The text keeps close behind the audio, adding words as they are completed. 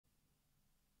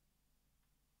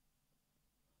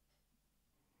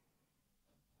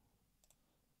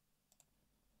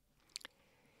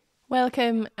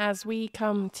Welcome as we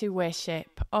come to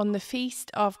worship on the feast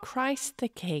of Christ the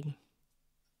King.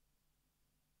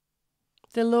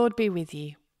 The Lord be with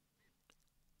you.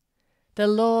 The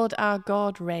Lord our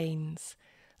God reigns.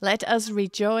 Let us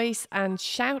rejoice and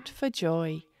shout for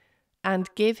joy and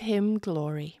give him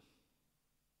glory.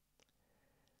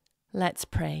 Let's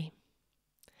pray.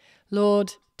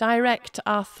 Lord, direct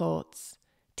our thoughts.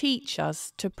 Teach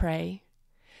us to pray.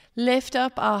 Lift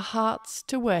up our hearts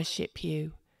to worship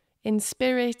you in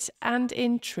spirit and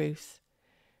in truth,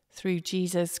 through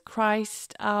Jesus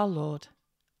Christ our Lord.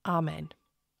 Amen.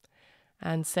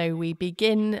 And so we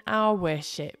begin our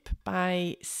worship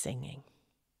by singing.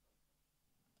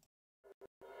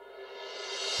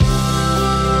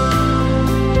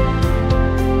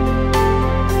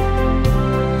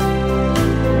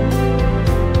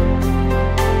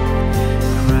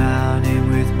 Crown him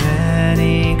with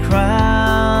many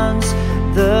crowns,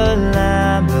 the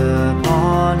Lamb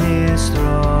upon his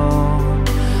throne.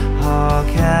 Hark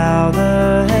how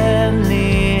the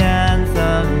heavenly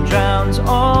anthem drowns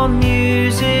all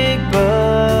music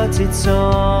but its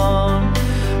own.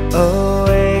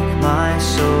 Awake my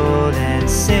soul and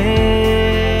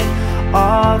sing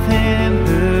of him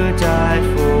who died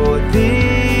for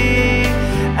thee,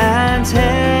 and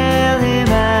hail him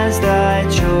as thy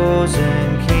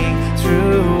chosen King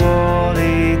through all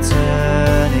eternity.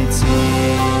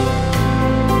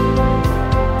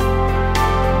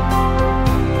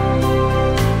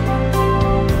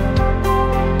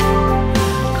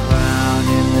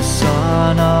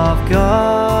 Son of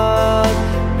God,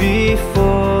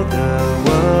 before the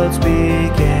worlds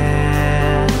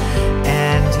began,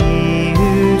 and he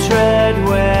who tread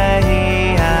where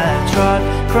he had trod,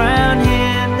 crown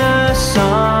him the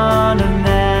Son of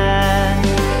Man,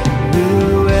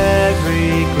 who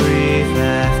every grief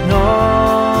hath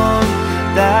known,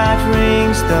 that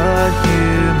wrings the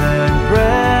human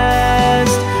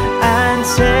breast, and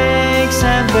takes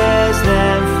and bears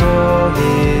them for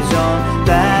his own.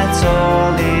 That's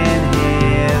all in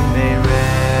him may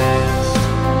rest.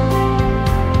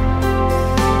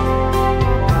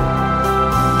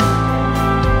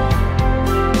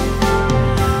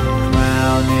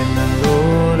 Crown him the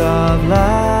Lord of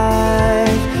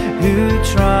life, who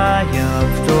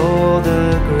triumphed o'er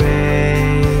the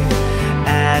grave,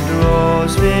 and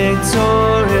rose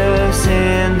victorious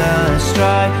in the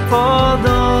strife for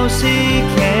those he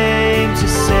came to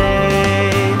save.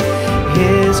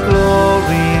 His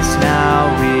glories now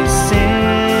we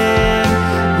sing,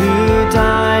 who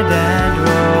died and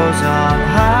rose on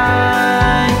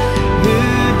high, who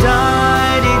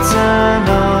died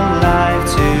eternal life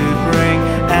to bring,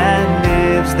 and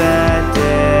lives that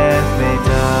death may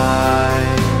die.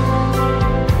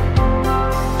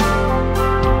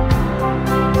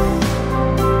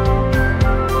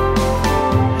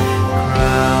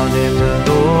 Crown him the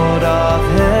Lord of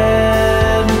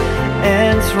heaven,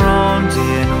 enthroned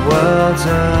in worlds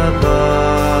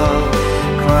above.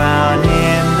 Crown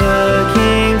him the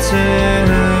King to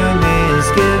whom is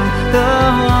given the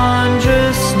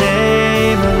wondrous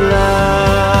name of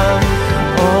love.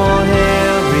 All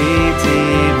hail,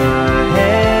 Redeemer,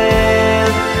 hail,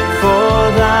 for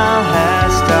thou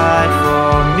hast died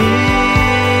for me.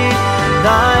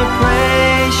 Thy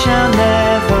praise shall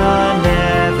never,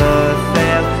 never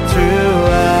fail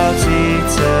throughout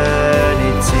eternity.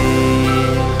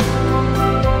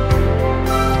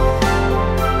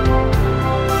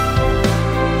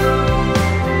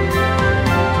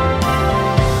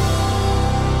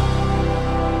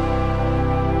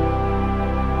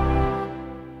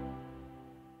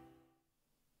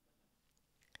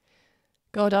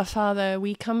 God our Father,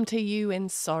 we come to you in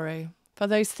sorrow for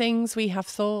those things we have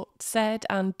thought, said,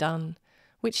 and done,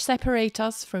 which separate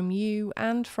us from you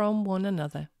and from one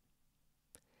another.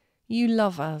 You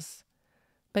love us,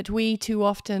 but we too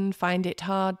often find it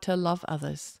hard to love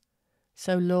others.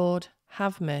 So, Lord,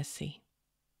 have mercy.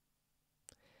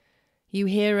 You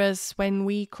hear us when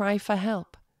we cry for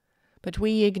help, but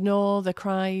we ignore the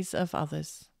cries of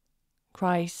others.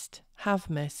 Christ, have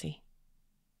mercy.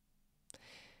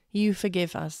 You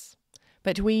forgive us,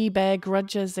 but we bear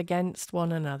grudges against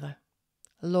one another.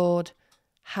 Lord,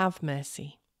 have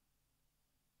mercy.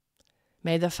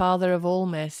 May the Father of all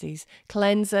mercies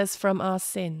cleanse us from our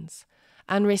sins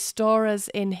and restore us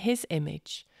in his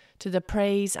image to the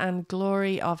praise and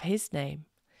glory of his name,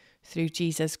 through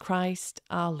Jesus Christ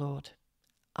our Lord.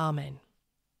 Amen.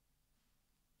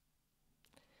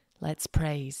 Let's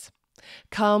praise.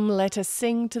 Come, let us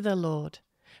sing to the Lord.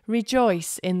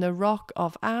 Rejoice in the rock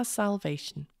of our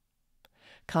salvation.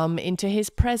 Come into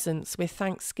his presence with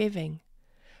thanksgiving.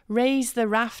 Raise the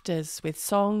rafters with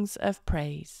songs of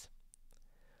praise.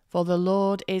 For the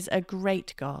Lord is a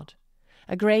great God,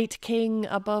 a great King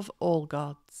above all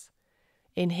gods.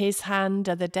 In his hand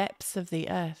are the depths of the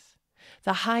earth.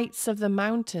 The heights of the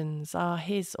mountains are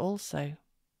his also.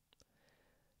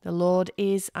 The Lord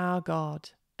is our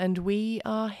God, and we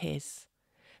are his,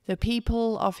 the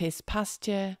people of his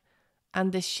pasture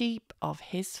and the sheep of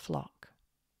his flock.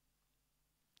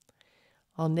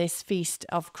 On this feast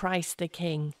of Christ the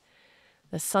King,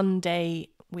 the Sunday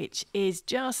which is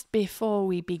just before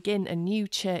we begin a new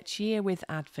church year with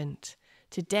Advent,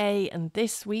 today and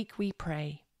this week we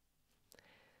pray.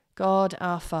 God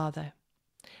our Father,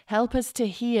 help us to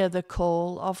hear the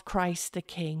call of Christ the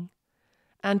King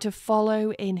and to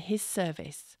follow in his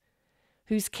service,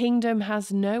 whose kingdom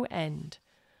has no end,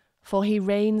 for he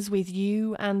reigns with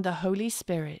you and the Holy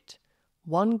Spirit,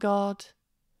 one God,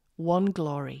 one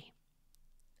glory.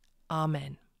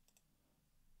 Amen.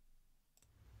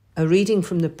 A reading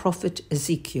from the prophet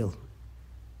Ezekiel.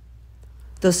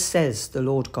 Thus says the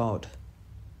Lord God,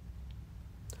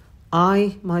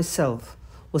 I myself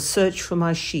will search for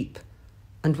my sheep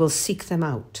and will seek them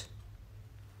out.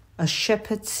 As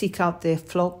shepherds seek out their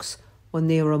flocks when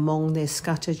they are among their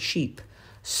scattered sheep,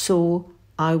 so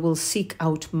I will seek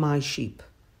out my sheep.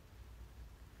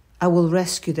 I will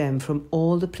rescue them from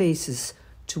all the places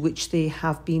to which they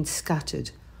have been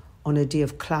scattered on a day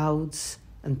of clouds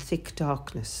and thick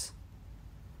darkness.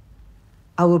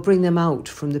 I will bring them out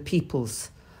from the peoples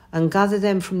and gather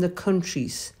them from the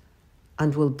countries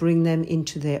and will bring them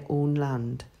into their own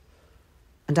land.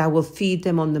 And I will feed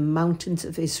them on the mountains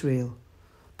of Israel,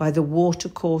 by the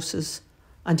watercourses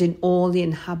and in all the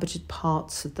inhabited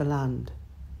parts of the land.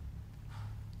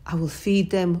 I will feed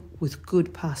them with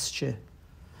good pasture,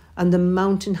 and the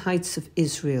mountain heights of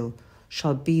Israel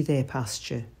shall be their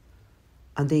pasture.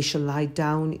 And they shall lie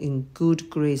down in good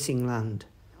grazing land,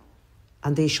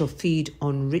 and they shall feed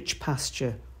on rich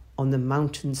pasture on the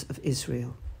mountains of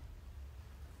Israel.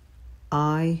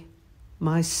 I,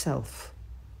 myself,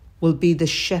 will be the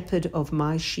shepherd of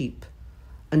my sheep,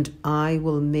 and I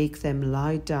will make them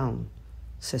lie down,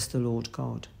 says the Lord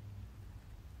God.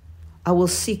 I will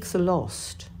seek the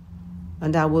lost,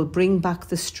 and I will bring back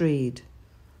the strayed,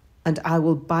 and I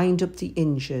will bind up the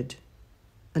injured,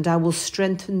 and I will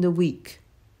strengthen the weak.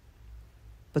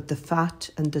 But the fat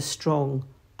and the strong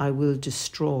I will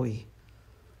destroy.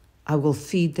 I will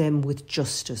feed them with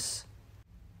justice.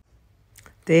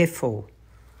 Therefore,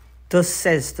 thus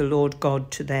says the Lord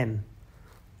God to them,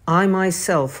 I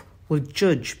myself will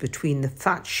judge between the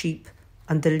fat sheep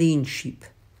and the lean sheep.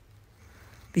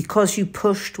 Because you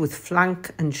pushed with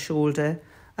flank and shoulder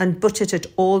and butted at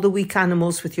all the weak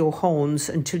animals with your horns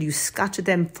until you scattered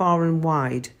them far and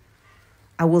wide,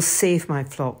 I will save my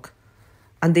flock,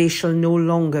 and they shall no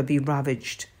longer be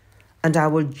ravaged, and I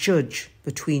will judge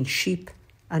between sheep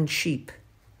and sheep.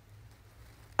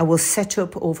 I will set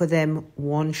up over them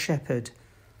one shepherd,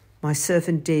 my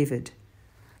servant David,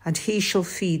 and he shall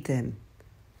feed them.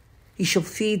 He shall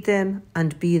feed them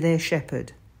and be their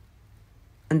shepherd.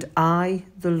 And I,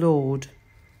 the Lord,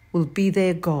 will be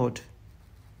their God,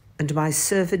 and my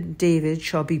servant David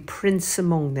shall be prince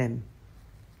among them.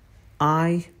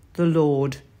 I, the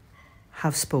Lord,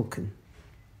 have spoken.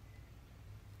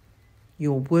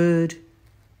 Your word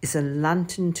is a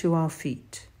lantern to our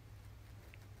feet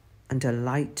and a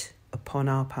light upon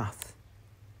our path.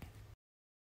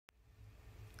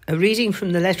 A reading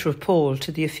from the letter of Paul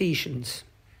to the Ephesians.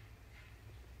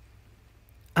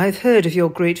 I have heard of your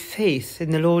great faith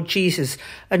in the Lord Jesus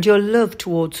and your love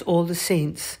towards all the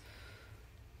saints.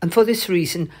 And for this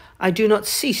reason I do not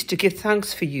cease to give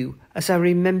thanks for you as I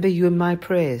remember you in my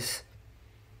prayers.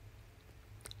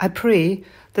 I pray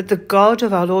that the God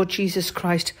of our Lord Jesus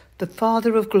Christ, the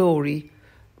Father of glory,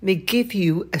 may give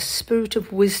you a spirit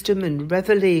of wisdom and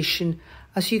revelation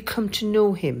as you come to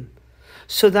know him,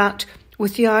 so that,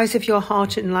 with the eyes of your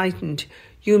heart enlightened,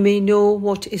 you may know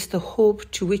what is the hope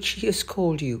to which he has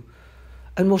called you,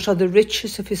 and what are the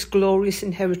riches of his glorious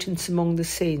inheritance among the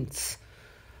saints,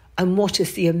 and what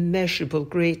is the immeasurable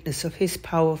greatness of his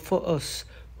power for us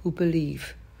who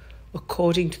believe,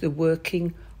 according to the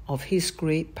working of his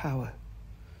great power.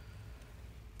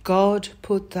 God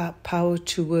put that power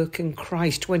to work in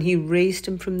Christ when he raised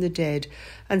him from the dead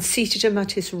and seated him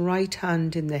at his right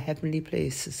hand in the heavenly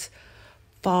places,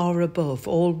 far above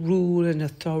all rule and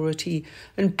authority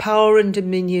and power and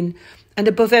dominion, and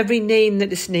above every name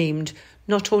that is named,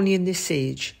 not only in this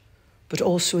age, but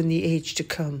also in the age to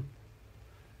come.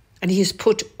 And he has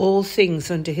put all things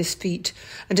under his feet,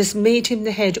 and has made him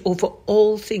the head over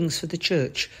all things for the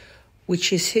church,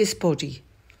 which is his body,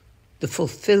 the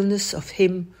fulfillment of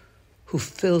him who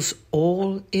fills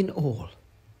all in all.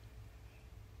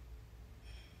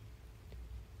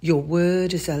 Your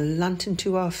word is a lantern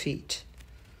to our feet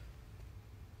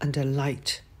and a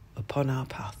light upon our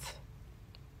path.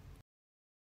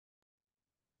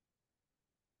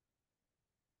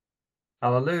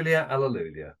 Alleluia,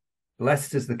 alleluia.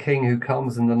 Blessed is the King who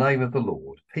comes in the name of the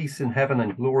Lord. Peace in heaven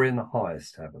and glory in the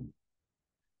highest heaven.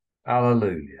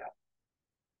 Alleluia.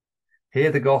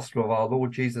 Hear the gospel of our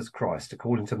Lord Jesus Christ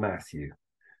according to Matthew.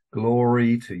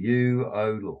 Glory to you,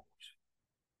 O Lord.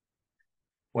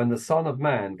 When the Son of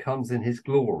Man comes in his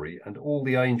glory and all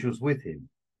the angels with him,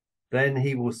 then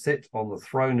he will sit on the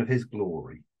throne of his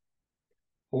glory.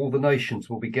 All the nations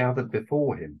will be gathered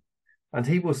before him, and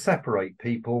he will separate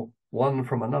people one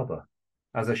from another,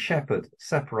 as a shepherd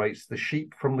separates the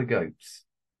sheep from the goats.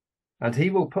 And he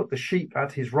will put the sheep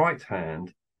at his right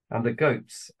hand and the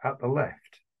goats at the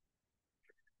left.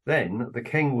 Then the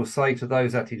king will say to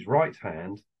those at his right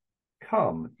hand,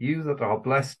 "Come, you that are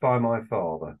blessed by my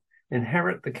Father,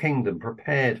 inherit the kingdom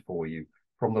prepared for you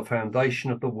from the foundation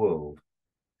of the world.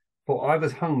 For I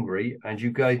was hungry, and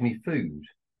you gave me food.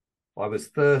 I was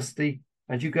thirsty,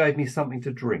 and you gave me something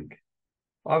to drink.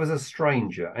 I was a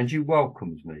stranger, and you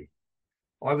welcomed me.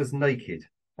 I was naked,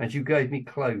 and you gave me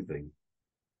clothing.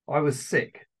 I was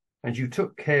sick, and you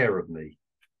took care of me.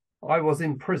 I was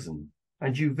in prison,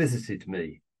 and you visited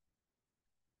me."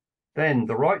 Then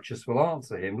the righteous will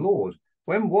answer him, "Lord,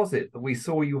 when was it that we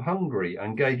saw you hungry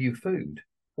and gave you food,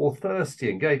 or thirsty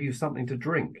and gave you something to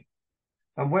drink?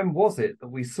 And when was it that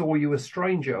we saw you a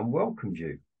stranger and welcomed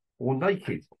you, or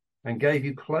naked and gave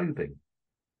you clothing?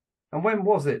 And when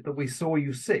was it that we saw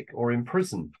you sick or in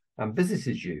prison and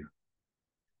visited you?"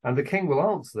 And the king will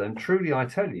answer them, "Truly I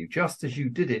tell you, just as you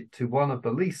did it to one of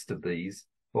the least of these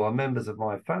who are members of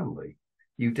my family,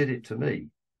 you did it to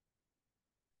me."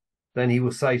 Then he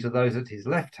will say to those at his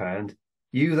left hand,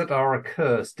 "You that are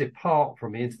accursed, depart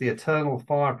from me into the eternal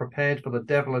fire prepared for the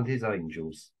devil and his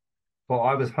angels. For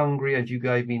I was hungry, and you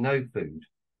gave me no food.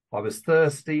 I was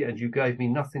thirsty, and you gave me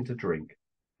nothing to drink.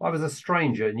 I was a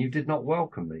stranger, and you did not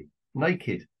welcome me.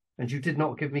 Naked, and you did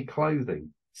not give me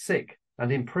clothing. Sick and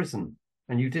in prison,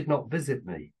 and you did not visit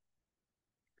me."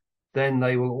 Then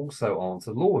they will also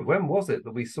answer, "Lord, when was it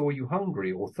that we saw you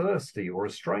hungry or thirsty or a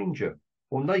stranger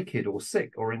or naked or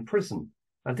sick or in prison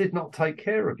and did not take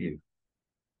care of you?"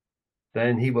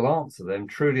 Then he will answer them,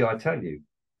 "Truly I tell you,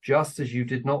 just as you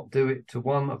did not do it to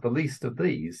one of the least of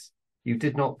these, you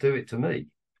did not do it to me."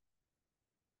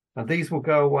 And these will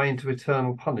go away into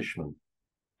eternal punishment,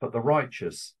 but the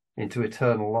righteous into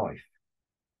eternal life.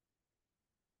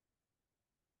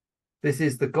 This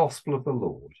is the gospel of the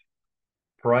Lord.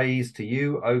 Praise to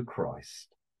you, O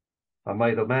Christ. And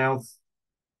may the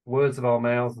words of our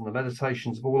mouths and the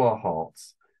meditations of all our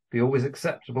hearts be always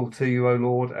acceptable to you, O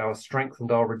Lord, our strength and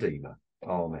our Redeemer.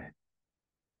 Amen.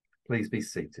 Please be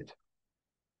seated.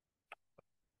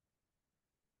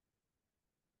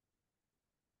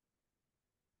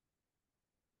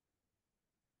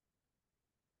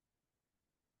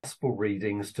 Gospel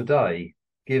readings today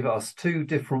give us two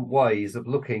different ways of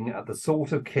looking at the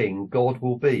sort of king God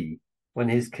will be when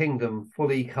his kingdom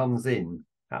fully comes in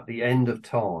at the end of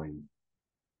time.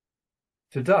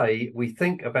 Today, we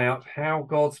think about how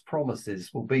God's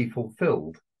promises will be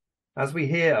fulfilled as we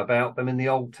hear about them in the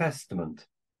Old Testament,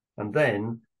 and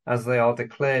then as they are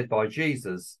declared by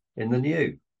Jesus in the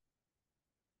New.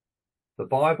 The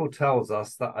Bible tells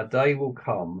us that a day will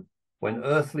come when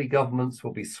earthly governments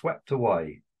will be swept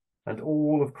away and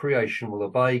all of creation will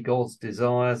obey God's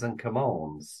desires and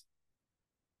commands.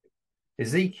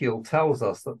 Ezekiel tells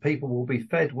us that people will be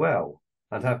fed well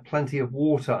and have plenty of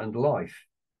water and life,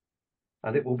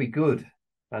 and it will be good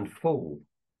and full.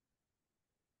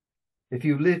 If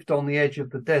you lived on the edge of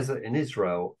the desert in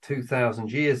Israel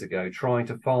 2,000 years ago trying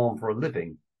to farm for a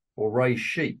living or raise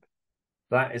sheep,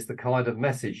 that is the kind of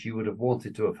message you would have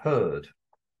wanted to have heard.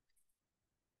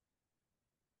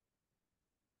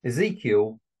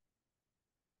 Ezekiel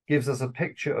gives us a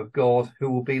picture of God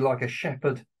who will be like a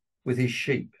shepherd with his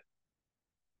sheep.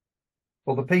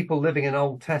 For the people living in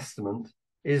Old Testament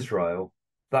Israel,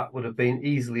 that would have been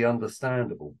easily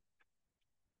understandable.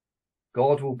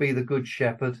 God will be the good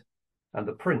shepherd, and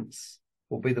the prince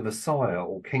will be the Messiah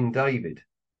or King David,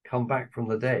 come back from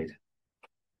the dead.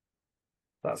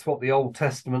 That's what the Old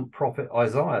Testament prophet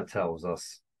Isaiah tells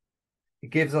us.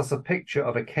 It gives us a picture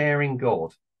of a caring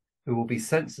God who will be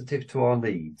sensitive to our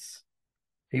needs.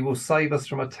 He will save us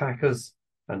from attackers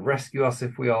and rescue us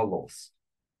if we are lost.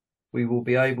 We will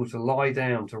be able to lie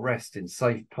down to rest in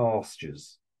safe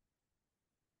pastures.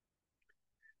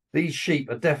 These sheep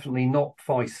are definitely not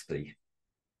feisty.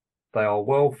 They are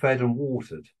well fed and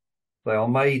watered. They are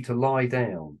made to lie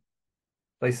down.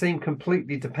 They seem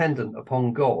completely dependent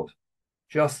upon God,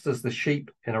 just as the sheep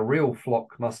in a real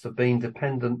flock must have been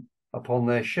dependent upon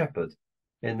their shepherd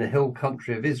in the hill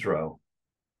country of Israel,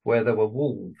 where there were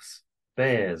wolves,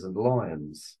 bears, and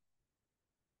lions.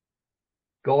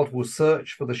 God will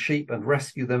search for the sheep and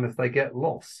rescue them if they get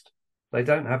lost. They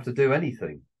don't have to do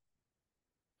anything.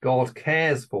 God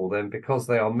cares for them because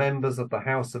they are members of the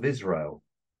house of Israel,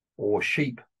 or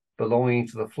sheep belonging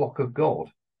to the flock of God,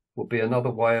 would be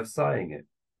another way of saying it.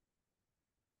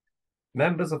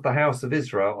 Members of the house of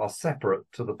Israel are separate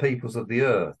to the peoples of the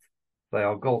earth. They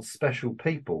are God's special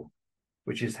people,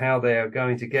 which is how they are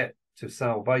going to get to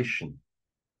salvation.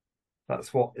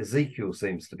 That's what Ezekiel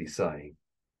seems to be saying.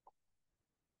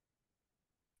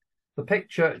 The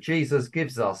picture Jesus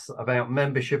gives us about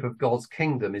membership of God's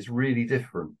kingdom is really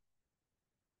different.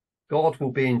 God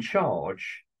will be in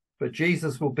charge, but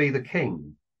Jesus will be the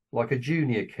king, like a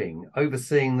junior king,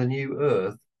 overseeing the new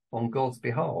earth on God's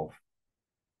behalf.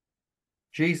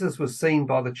 Jesus was seen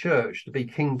by the church to be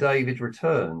King David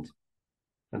returned.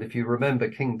 And if you remember,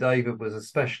 King David was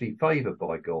especially favoured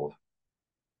by God.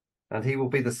 And he will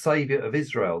be the saviour of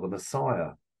Israel, the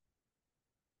Messiah.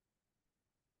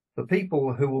 The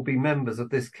people who will be members of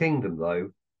this kingdom,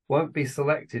 though, won't be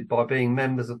selected by being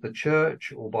members of the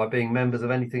church or by being members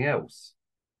of anything else.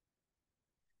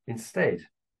 Instead,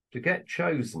 to get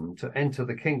chosen to enter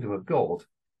the kingdom of God,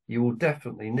 you will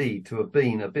definitely need to have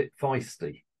been a bit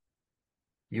feisty.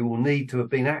 You will need to have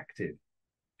been active,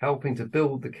 helping to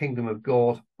build the kingdom of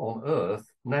God on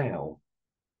earth now,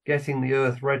 getting the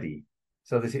earth ready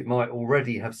so that it might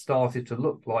already have started to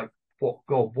look like what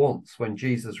God wants when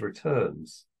Jesus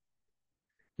returns.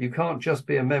 You can't just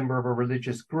be a member of a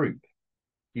religious group.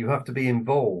 You have to be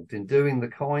involved in doing the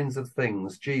kinds of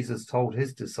things Jesus told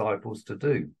his disciples to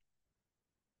do.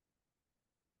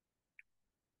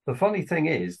 The funny thing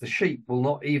is, the sheep will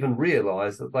not even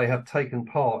realize that they have taken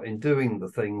part in doing the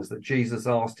things that Jesus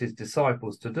asked his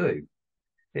disciples to do.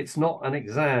 It's not an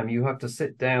exam you have to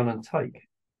sit down and take.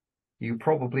 You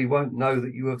probably won't know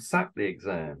that you have sat the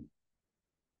exam.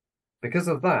 Because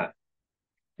of that,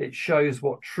 it shows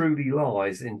what truly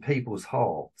lies in people's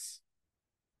hearts.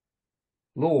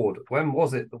 Lord, when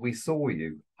was it that we saw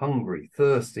you, hungry,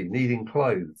 thirsty, needing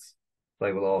clothes?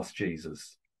 They will ask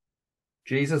Jesus.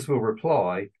 Jesus will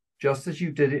reply, just as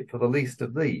you did it for the least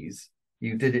of these,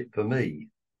 you did it for me.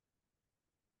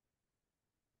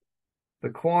 The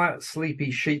quiet,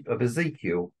 sleepy sheep of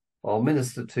Ezekiel are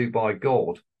ministered to by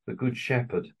God, the Good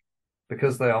Shepherd,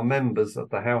 because they are members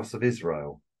of the house of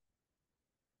Israel.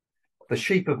 The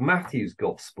sheep of Matthew's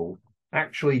Gospel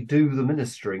actually do the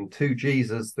ministering to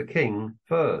Jesus the King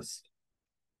first.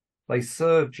 They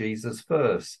serve Jesus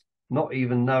first, not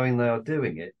even knowing they are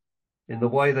doing it, in the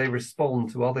way they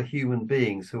respond to other human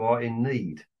beings who are in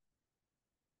need.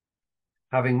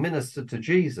 Having ministered to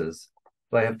Jesus,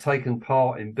 they have taken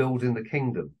part in building the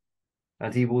kingdom,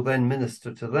 and he will then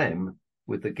minister to them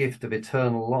with the gift of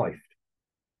eternal life.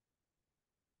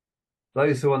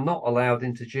 Those who are not allowed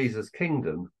into Jesus'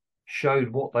 kingdom showed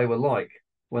what they were like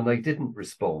when they didn't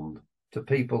respond to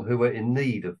people who were in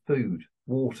need of food,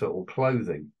 water, or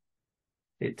clothing.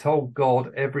 It told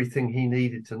God everything he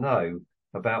needed to know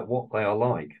about what they are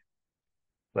like.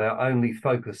 They are only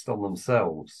focused on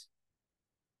themselves.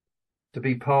 To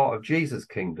be part of Jesus'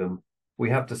 kingdom, we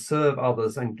have to serve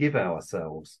others and give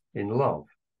ourselves in love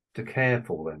to care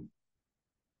for them.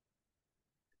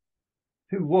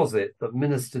 Who was it that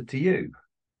ministered to you?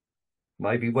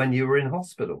 Maybe when you were in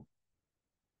hospital,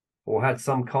 or had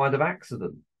some kind of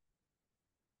accident,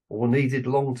 or needed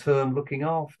long-term looking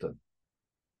after.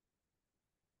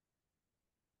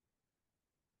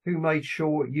 Who made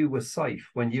sure you were safe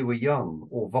when you were young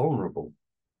or vulnerable?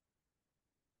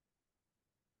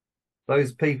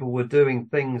 Those people were doing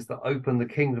things that opened the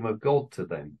kingdom of God to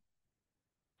them,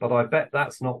 but I bet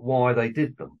that's not why they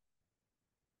did them.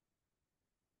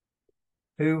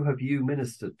 Who have you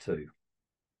ministered to?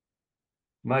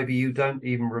 Maybe you don't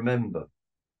even remember,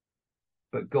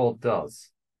 but God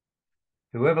does.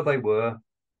 Whoever they were,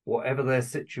 whatever their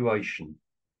situation.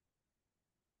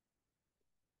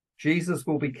 Jesus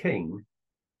will be king,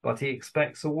 but he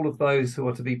expects all of those who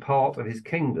are to be part of his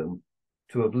kingdom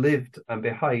to have lived and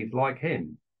behaved like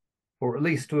him, or at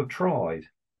least to have tried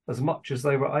as much as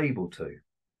they were able to.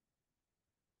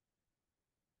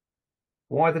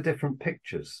 Why the different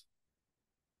pictures?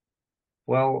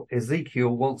 Well, Ezekiel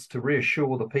wants to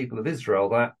reassure the people of Israel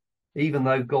that even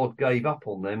though God gave up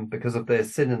on them because of their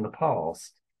sin in the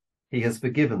past, he has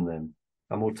forgiven them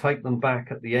and will take them back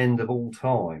at the end of all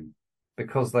time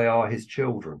because they are his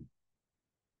children.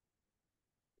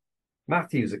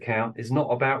 Matthew's account is not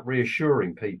about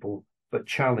reassuring people, but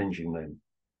challenging them.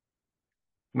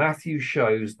 Matthew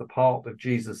shows the part of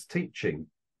Jesus' teaching,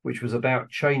 which was about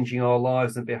changing our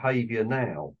lives and behaviour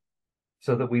now,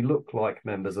 so that we look like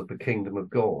members of the kingdom of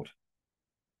God.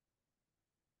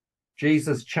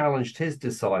 Jesus challenged his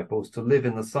disciples to live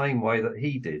in the same way that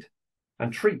he did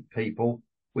and treat people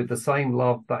with the same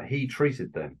love that he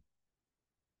treated them.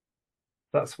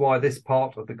 That's why this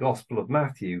part of the Gospel of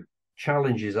Matthew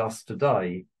challenges us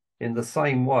today in the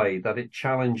same way that it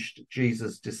challenged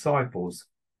Jesus' disciples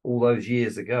all those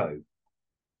years ago.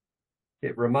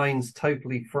 It remains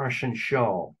totally fresh and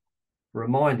sharp,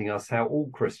 reminding us how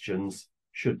all Christians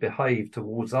should behave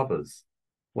towards others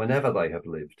whenever they have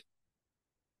lived.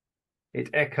 It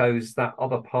echoes that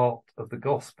other part of the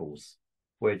Gospels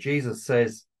where Jesus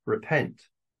says, "Repent,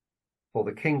 for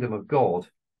the kingdom of God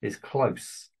is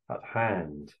close at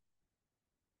hand."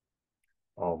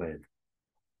 Amen.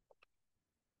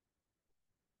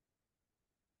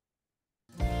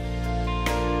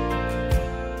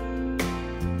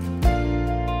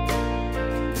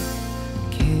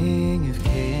 King of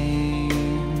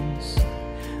kings,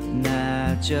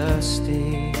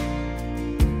 majesty,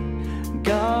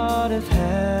 God of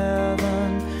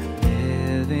heaven,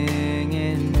 living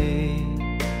in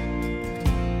me,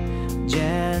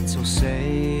 gentle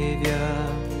Savior,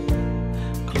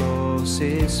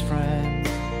 closest friend,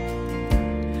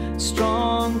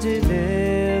 strong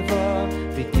deliverer,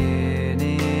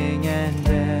 beginning and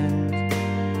end.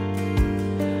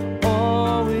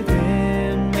 All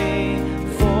within me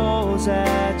falls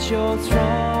at your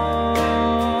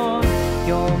throne,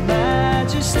 your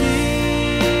majesty.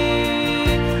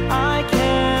 I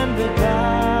can but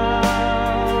bow,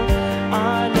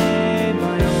 I lay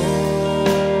my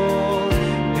all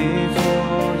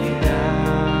before you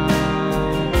now.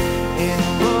 In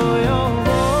royal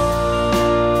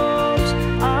robes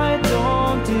I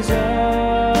don't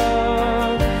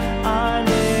deserve, I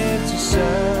live to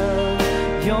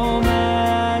serve your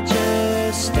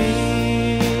majesty.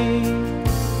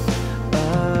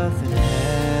 Earth and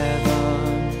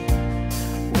heaven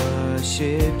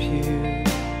worship you,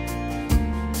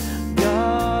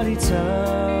 God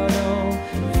eternal,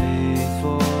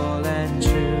 faithful and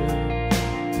true,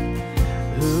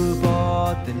 who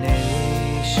bought the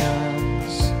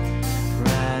nations,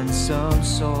 ransomed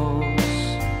souls,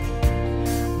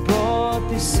 brought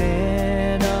the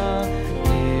sinner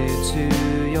near to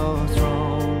your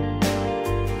throne.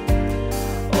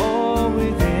 All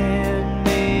within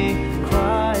me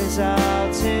cries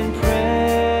out in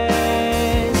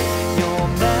praise, your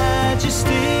majesty.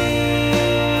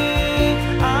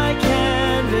 I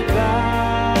can but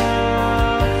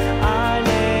bow, I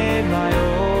lay my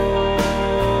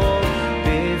all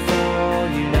before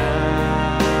you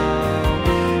now.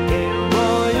 In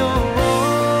royal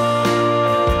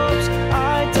robes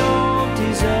I don't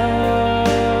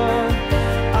deserve,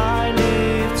 I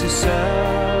live to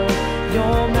serve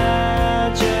your majesty.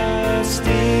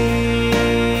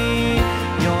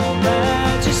 Your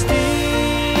majesty,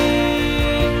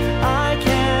 I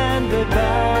can but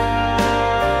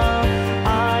bow,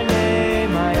 I lay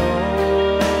my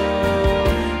all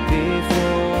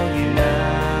before you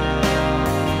now.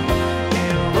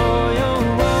 In royal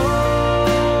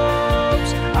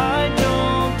robes I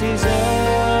don't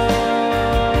deserve,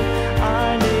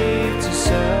 I live to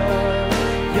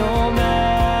serve your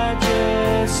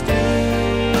majesty.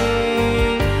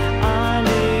 I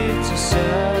live to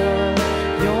serve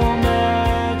your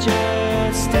majesty.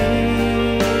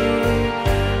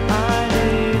 I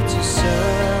live to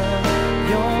serve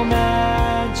your majesty.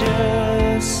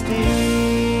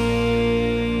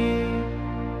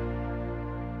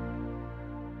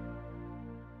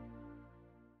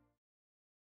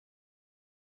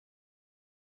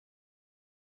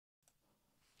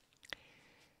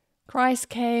 Christ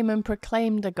came and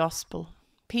proclaimed the gospel,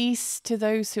 peace to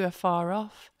those who are far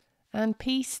off, and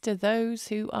peace to those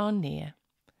who are near.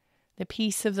 The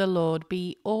peace of the Lord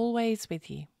be always with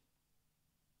you.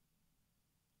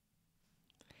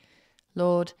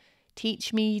 Lord,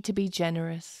 teach me to be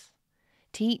generous.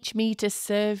 Teach me to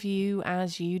serve you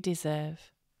as you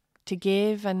deserve, to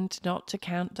give and not to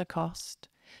count the cost,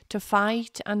 to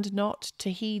fight and not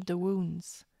to heed the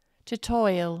wounds, to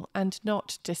toil and not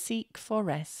to seek for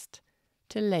rest,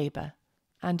 to labour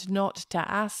and not to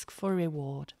ask for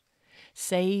reward,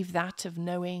 save that of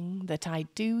knowing that I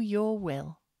do your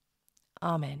will.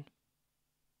 Amen.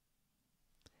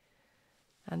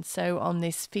 And so on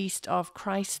this feast of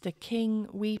Christ the King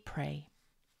we pray.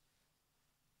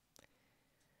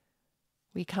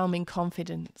 We come in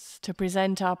confidence to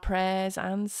present our prayers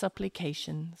and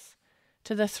supplications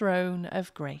to the throne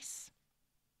of grace.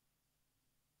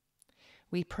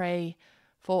 We pray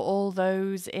for all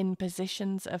those in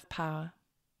positions of power,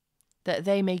 that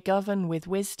they may govern with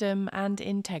wisdom and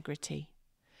integrity,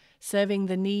 serving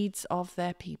the needs of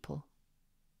their people.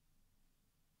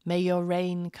 May your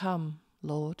reign come,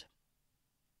 Lord.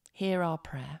 Hear our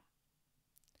prayer.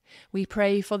 We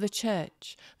pray for the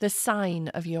Church, the sign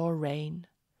of your reign,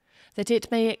 that it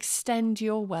may extend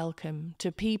your welcome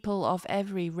to people of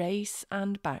every race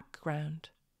and background.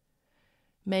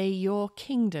 May your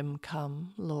kingdom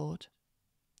come, Lord.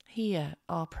 Hear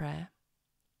our prayer.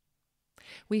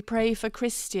 We pray for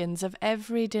Christians of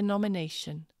every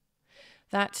denomination,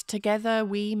 that together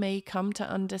we may come to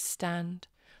understand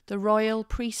the royal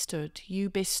priesthood you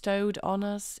bestowed on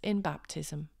us in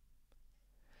baptism.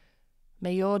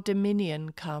 May your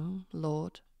dominion come,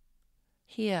 Lord.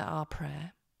 Hear our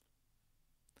prayer.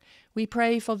 We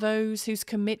pray for those whose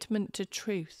commitment to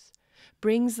truth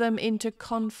brings them into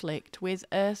conflict with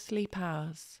earthly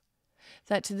powers,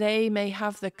 that they may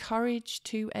have the courage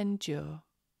to endure.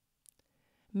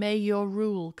 May your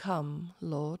rule come,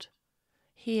 Lord.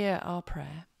 Hear our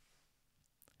prayer.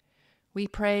 We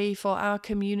pray for our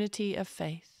community of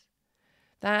faith,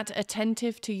 that,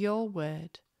 attentive to your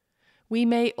word, we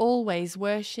may always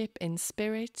worship in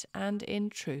spirit and in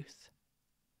truth.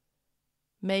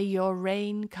 May your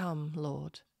reign come,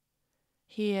 Lord.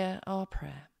 Hear our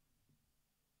prayer.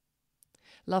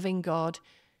 Loving God,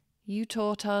 you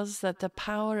taught us that the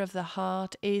power of the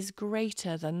heart is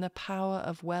greater than the power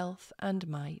of wealth and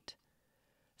might.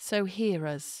 So hear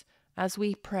us as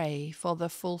we pray for the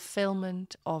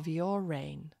fulfillment of your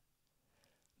reign.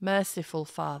 Merciful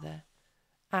Father,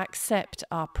 accept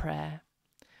our prayer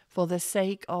for the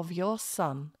sake of your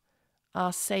Son,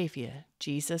 our Saviour,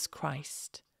 Jesus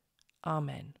Christ.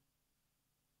 Amen.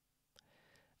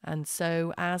 And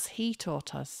so, as he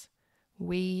taught us,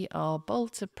 we are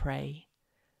bold to pray,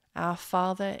 Our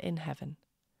Father in heaven,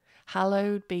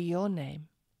 hallowed be your name.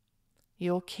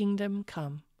 Your kingdom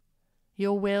come,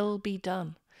 your will be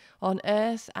done, on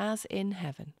earth as in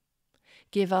heaven.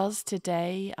 Give us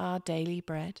today our daily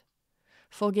bread.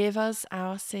 Forgive us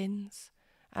our sins,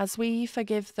 as we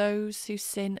forgive those who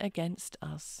sin against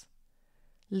us.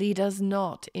 Lead us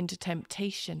not into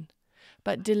temptation,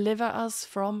 but deliver us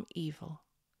from evil.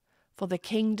 For the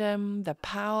kingdom, the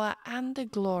power, and the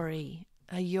glory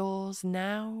are yours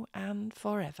now and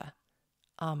forever.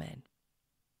 Amen.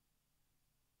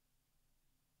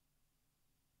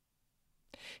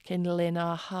 Kindle in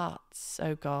our hearts,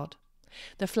 O God,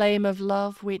 the flame of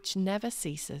love which never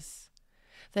ceases,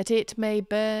 that it may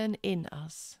burn in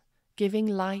us, giving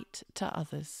light to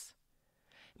others.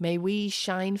 May we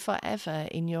shine forever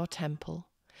in your temple,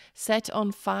 set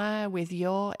on fire with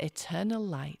your eternal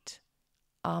light.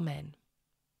 Amen.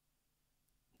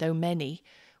 Though many,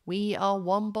 we are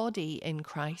one body in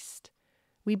Christ.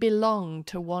 We belong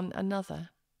to one another.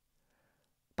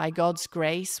 By God's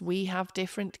grace, we have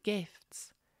different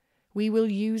gifts. We will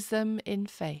use them in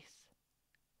faith.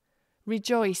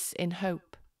 Rejoice in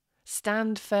hope.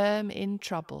 Stand firm in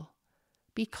trouble.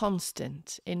 Be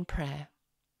constant in prayer.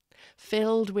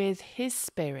 Filled with his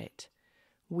Spirit,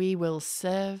 we will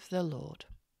serve the Lord.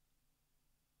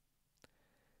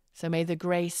 So may the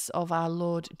grace of our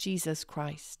Lord Jesus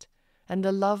Christ, and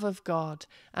the love of God,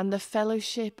 and the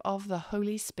fellowship of the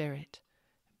Holy Spirit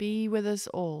be with us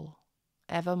all,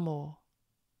 evermore.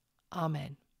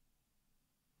 Amen.